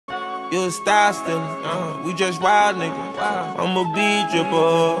You a style stealer, we just wild nigga. I'm a beat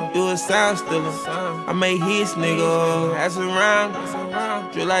dripper, you a sound stealer. I make hits, nigga. Ass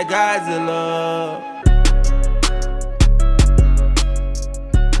around, drill like Godzilla.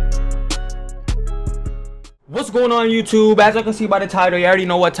 What's going on YouTube? As I can see by the title, you already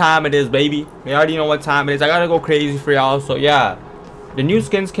know what time it is, baby. You already know what time it is. I gotta go crazy for y'all. So yeah, the new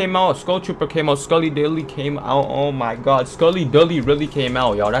skins came out. Skull Trooper came out. Scully Dilly came out. Oh my god, Scully Dilly really came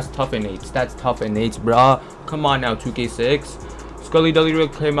out, y'all. That's tough in 8s. That's tough in 8s, bruh. Come on now, 2K6. Scully Dilly really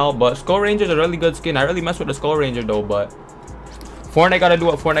came out, but Skull Ranger's a really good skin. I really mess with the Skull Ranger though, but Fortnite gotta do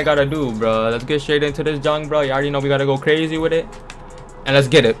what Fortnite gotta do, bruh. Let's get straight into this junk, bro. You already know we gotta go crazy with it, and let's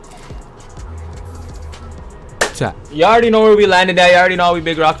get it. You already know where we landed at. You already know how we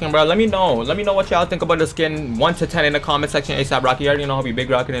big rocking, bro. Let me know what y'all think about the skin. 1 to 10 in the comment section. ASAP Rocky. You already know how we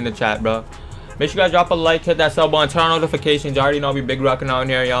big rocking in the chat, bro. Make sure you guys drop a like, hit that sub button, turn on notifications. You already know we big rocking out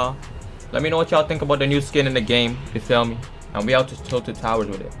here, y'all. Let me know what y'all think about the new skin in the game. You feel me? And we out to Tilted Towers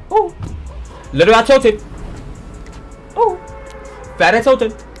with it. Ooh, literally I tilted. Ooh, fat and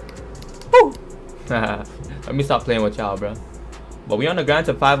tilted. Ooh. Let me stop playing with y'all, bro. But we on the grind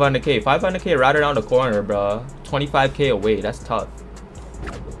to 500k. 500k right around the corner, bro. 25k away. That's tough.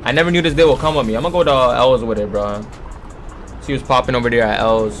 I never knew this day would come with me. I'm gonna go to L's with it, bro. See what's popping over there at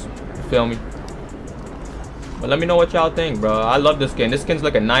L's. You feel me? But let me know what y'all think, bro. I love this skin. This skin's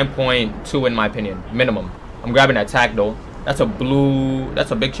like a 9.2 in my opinion, minimum. I'm grabbing that tack though. That's a blue.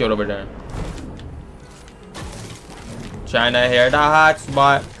 That's a big shield over there. Trying to hear the hot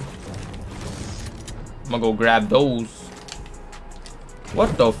spot. I'm gonna go grab those.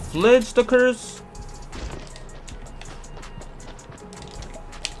 What the flid stickers?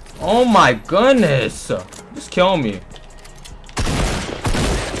 Oh my goodness. Just kill me.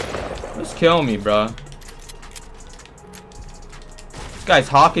 Just kill me, bro. This guy's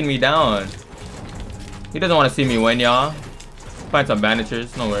hawking me down. He doesn't want to see me win, y'all. Find some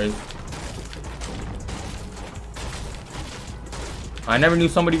bandagers, no worries. I never knew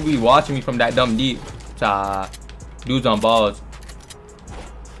somebody would be watching me from that dumb deep. Dudes on balls.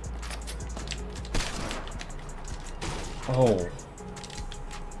 Oh,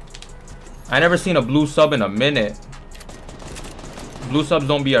 I never seen a blue sub in a minute. Blue subs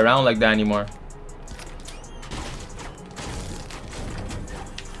don't be around like that anymore.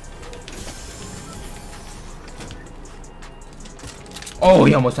 Oh,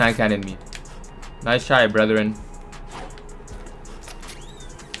 he almost hand cannoned me. Nice try, brethren.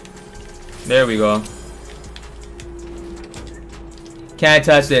 There we go. Can't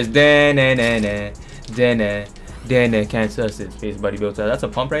touch this. Can't touch this. Face buddy built up. That's a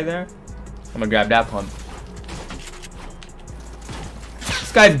pump right there. I'm gonna grab that pump.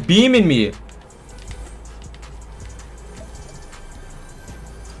 This guy's beaming me.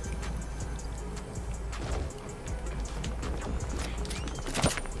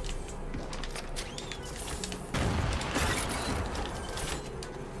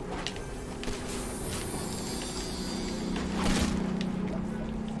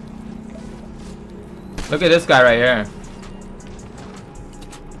 Look at this guy right here.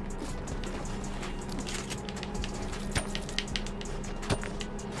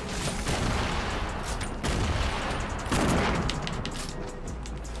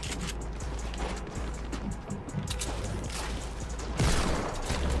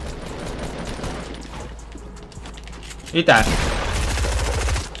 Eat that.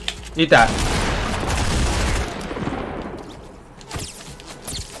 Eat that.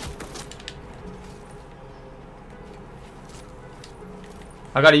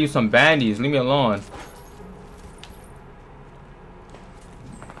 I gotta use some bandies. Leave me alone.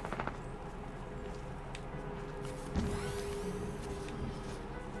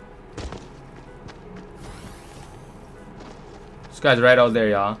 This guy's right out there,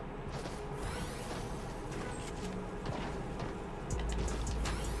 y'all.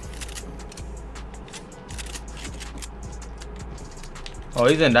 Oh,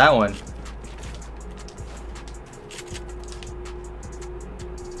 he's in that one.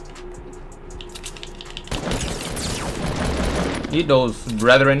 Eat those,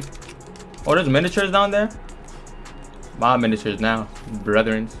 brethren. Oh, there's miniatures down there? My miniatures now,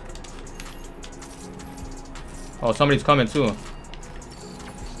 brethren. Oh, somebody's coming too.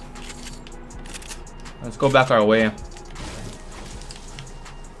 Let's go back our way.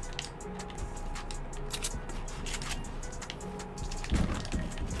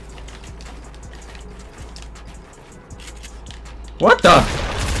 What the?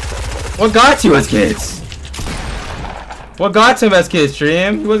 What got you as kids? What got him as kids,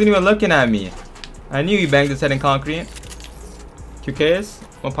 Stream? He wasn't even looking at me. I knew he banged his head in concrete. 2Ks?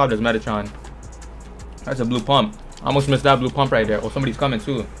 I'm gonna pop this Metatron. That's a blue pump. I almost missed that blue pump right there. Oh, somebody's coming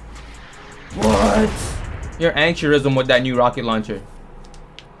too. What? Your anxiousm with that new rocket launcher.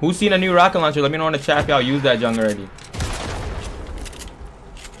 Who's seen a new rocket launcher? Let me know in the chat if y'all use that junk already.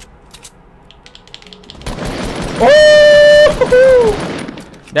 Oh!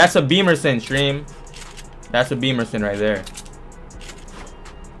 That's a Beamerson stream. That's a Beamerson right there.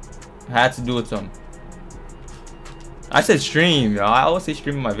 Had to do with some. I said stream, yo. I always say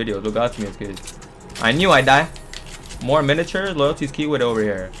stream in my videos. Look out to me as kids. I knew I'd die. More miniatures. Loyalty's key with over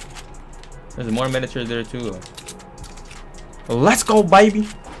here. There's more miniatures there too. Let's go, baby.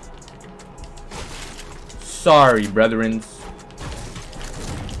 Sorry, brethren.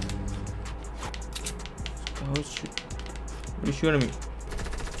 Oh, shoot. What are you shooting me?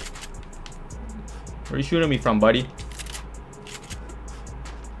 Where are you shooting me from, buddy?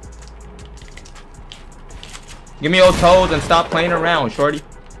 Give me your toes and stop playing around, shorty.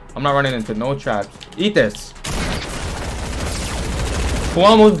 I'm not running into no traps. Eat this.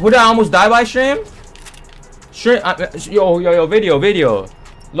 Who did I almost die by, stream? Yo, video.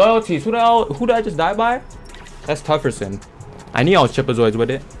 Loyalties, who did I just die by? That's Tufferson. I knew I was Chipazoids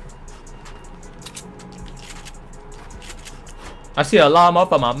with it. I see a llama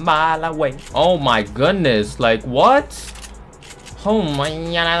from a mile away. Oh my goodness, like what? Oh my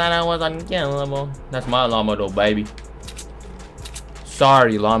god, that was unkillable. That's my llama though, baby.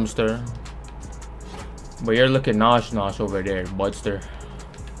 Sorry, lobster. But you're looking nosh over there, budster.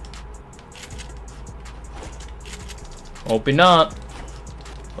 Open up.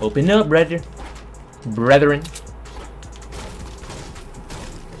 Open up, brethren.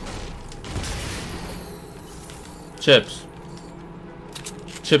 Chips.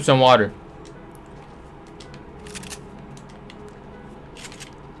 Chips and water.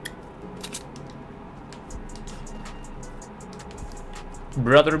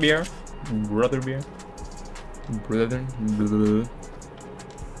 Brother beer. Brethren.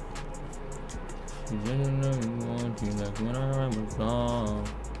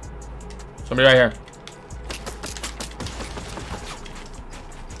 Somebody right here.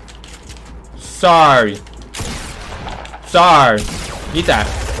 Sorry. Eat that.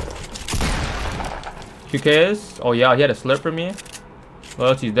 QKs? Oh yeah, he had a slip for me.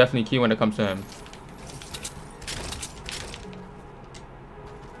 Loyalty's definitely key when it comes to him.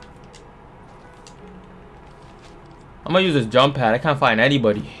 I'm gonna use this jump pad. I can't find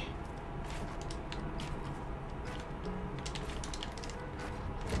anybody.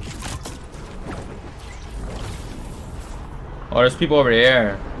 Oh, there's people over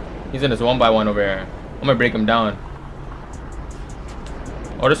here. He's in this 1x1 over here. I'm gonna break him down.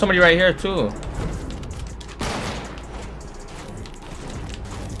 Oh, there's somebody right here too.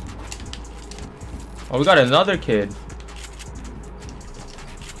 Oh, we got another kid.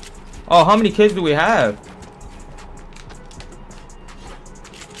 Oh, how many kids do we have?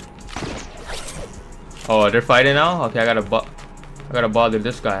 Oh, they're fighting now? Okay, I gotta bother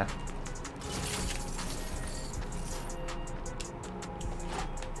this guy.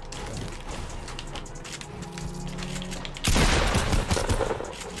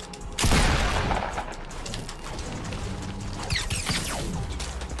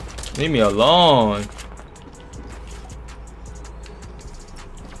 Leave me alone.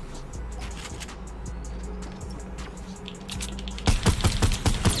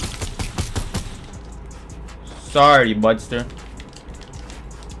 Sorry, budster.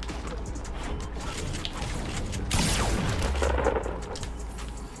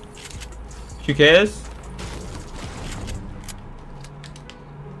 QKs?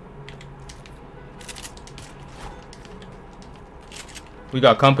 We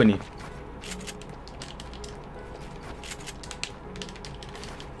got company.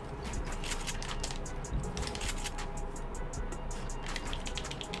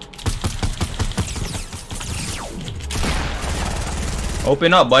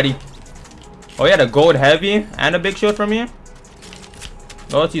 Open up, buddy. Oh, he had a gold heavy and a big shield from me.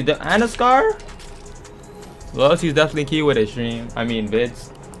 Loyalty's and a scar. Loyalty's definitely key with it, stream. I mean,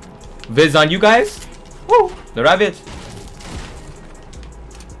 vids. Vids on you guys. Woo! The rabbit.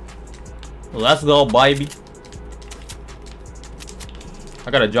 Let's go, baby.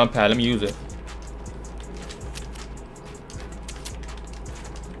 I got a jump pad. Let me use it.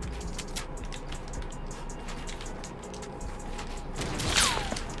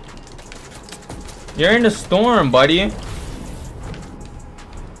 You're in the storm, buddy.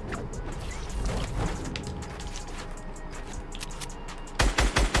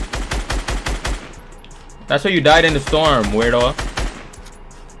 That's why you died in the storm, weirdo.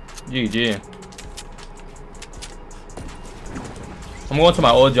 GG. I'm going to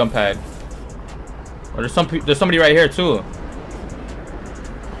my old jump pad. Oh, there's somebody right here too.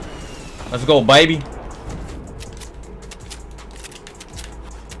 Let's go, baby.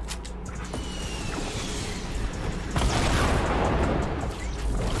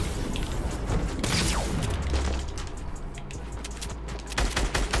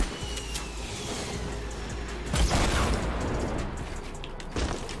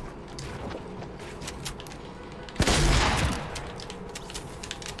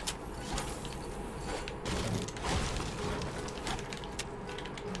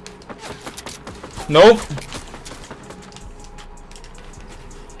 Nope.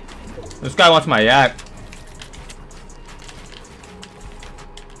 This guy wants my yak.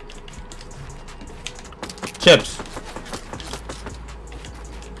 Chips.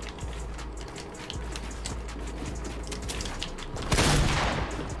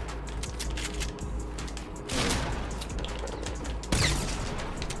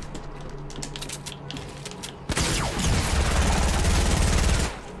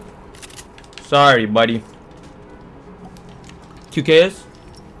 Sorry, buddy. 2Ks?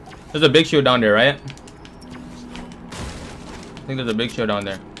 There's a big shield down there, right? I think there's a big shield down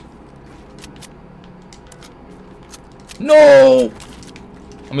there. No!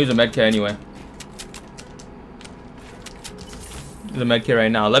 I'm gonna use a med kit anyway. Use a med kit right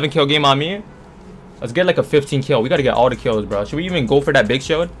now. 11 kill game on me. Let's get like a 15 kill. We gotta get all the kills, bro. Should we even go for that big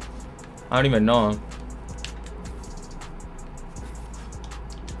shield? I don't even know.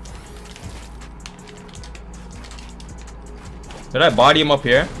 Did I body him up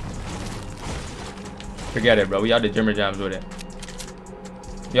here? Forget it, bro. We out the Jimmer Jams with it.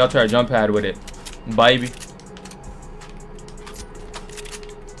 We out to our jump pad with it. Baby.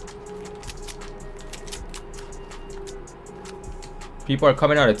 People are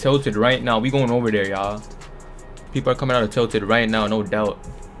coming out of Tilted right now. We going over there, y'all. People are coming out of Tilted right now, no doubt.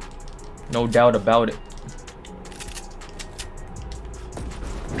 No doubt about it.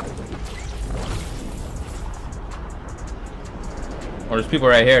 Oh, there's people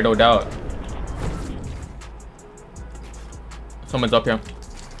right here, no doubt. Someone's up here.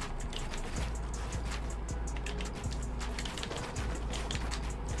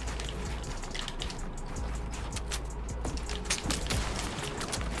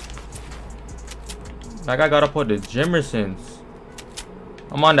 That guy got up with the Jimersons.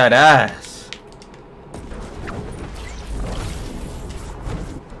 I'm on that ass.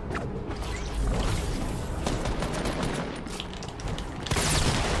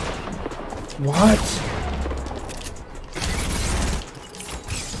 What?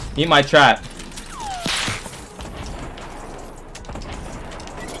 Eat my trap.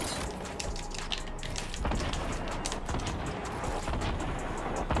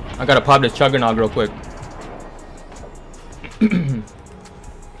 I gotta pop this Chuggernog real quick.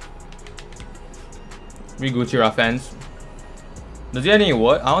 We Gucci our fans. Does he have any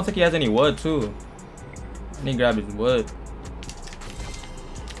wood? I don't think he has any wood too. I need to grab his wood.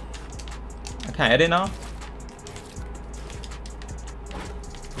 I can't edit now.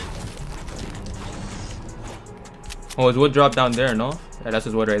 Oh, his wood dropped down there, no? Yeah, that's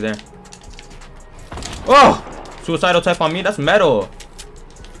his wood right there. Oh! Suicidal type on me? That's metal.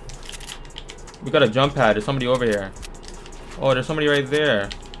 We got a jump pad. There's somebody over here. Oh, there's somebody right there.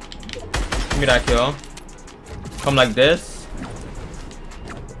 Give me that kill. Come like this.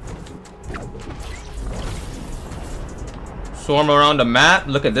 Swarm around the map.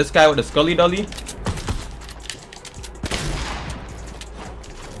 Look at this guy with the Scully Dully.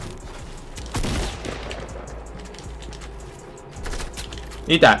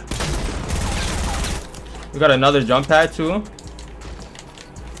 Eat that. We got another jump pad too.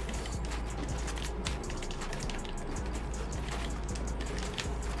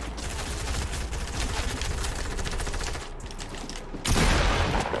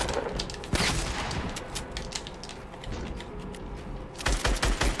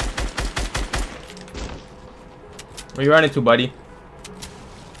 Where you running to, buddy?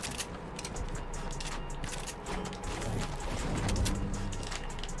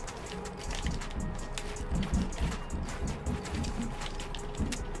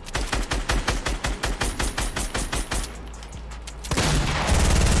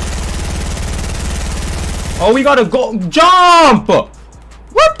 Oh, we gotta go jump!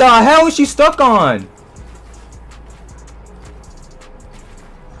 What the hell is she stuck on?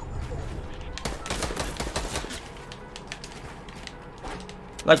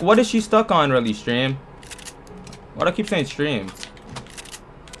 Like, what is she stuck on, really, stream? Why do I keep saying stream?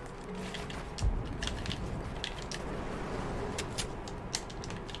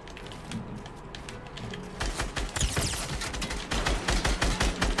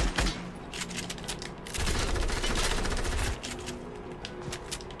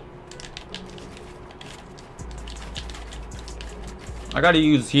 I gotta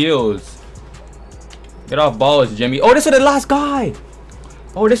use heals. Get off balls, Jimmy. Oh, this is the last guy.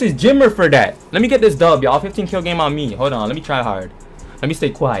 Oh, this is Jimmer for that. Let me get this dub, y'all. 15 kill game on me. Hold on. Let me try hard. Let me stay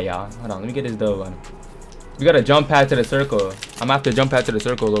quiet, y'all. Hold on. Let me get this dub on. We gotta jump pad to the circle. I'm gonna have to jump pad to the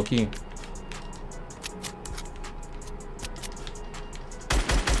circle, low key.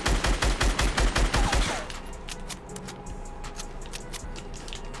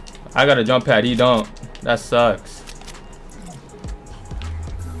 I gotta jump pad. He don't. That sucks.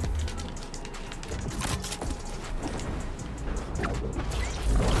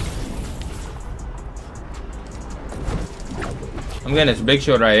 I'm getting this big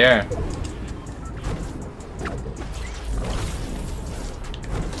shield right here.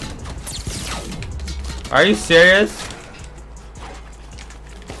 Are you serious?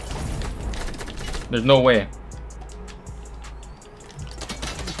 There's no way.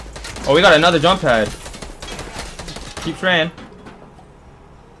 Oh, we got another jump pad. Keep trying.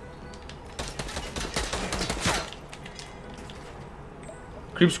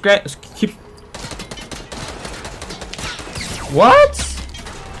 Keep. What?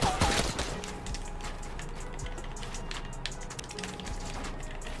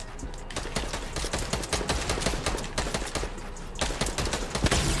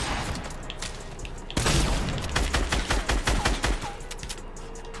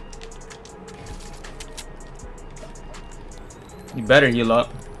 You better heal up.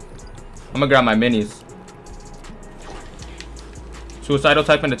 I'm gonna grab my minis. Suicidal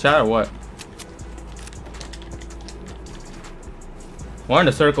type in the chat or what? We're in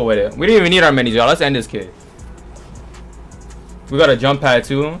the circle with it. We didn't even need our minis, y'all. Let's end this kid. We got a jump pad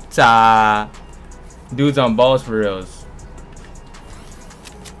too. Ta. Dudes on balls for reals.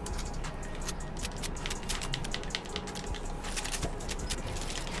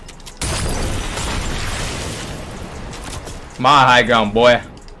 My high ground, boy.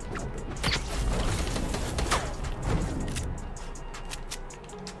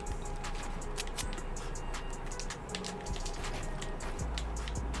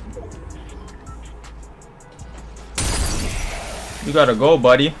 You gotta go,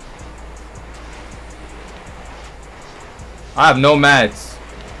 buddy. I have no mats.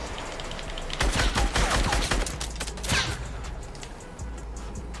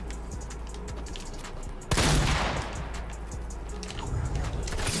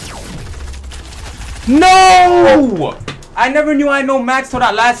 No! I never knew I had no max till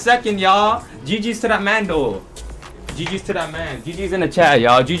that last second, y'all. GG's to that man, though. GG's to that man. GG's in the chat,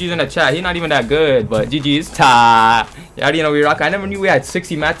 y'all. GG's in the chat. He's not even that good, but GG's. Ta. You already know we rock. I never knew we had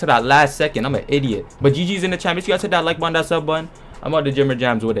 60 max to that last second. I'm an idiot. But GG's in the chat. Make sure you guys hit that like button, that sub button. I'm out the Jimmer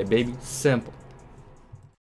Jams with it, baby. Simple.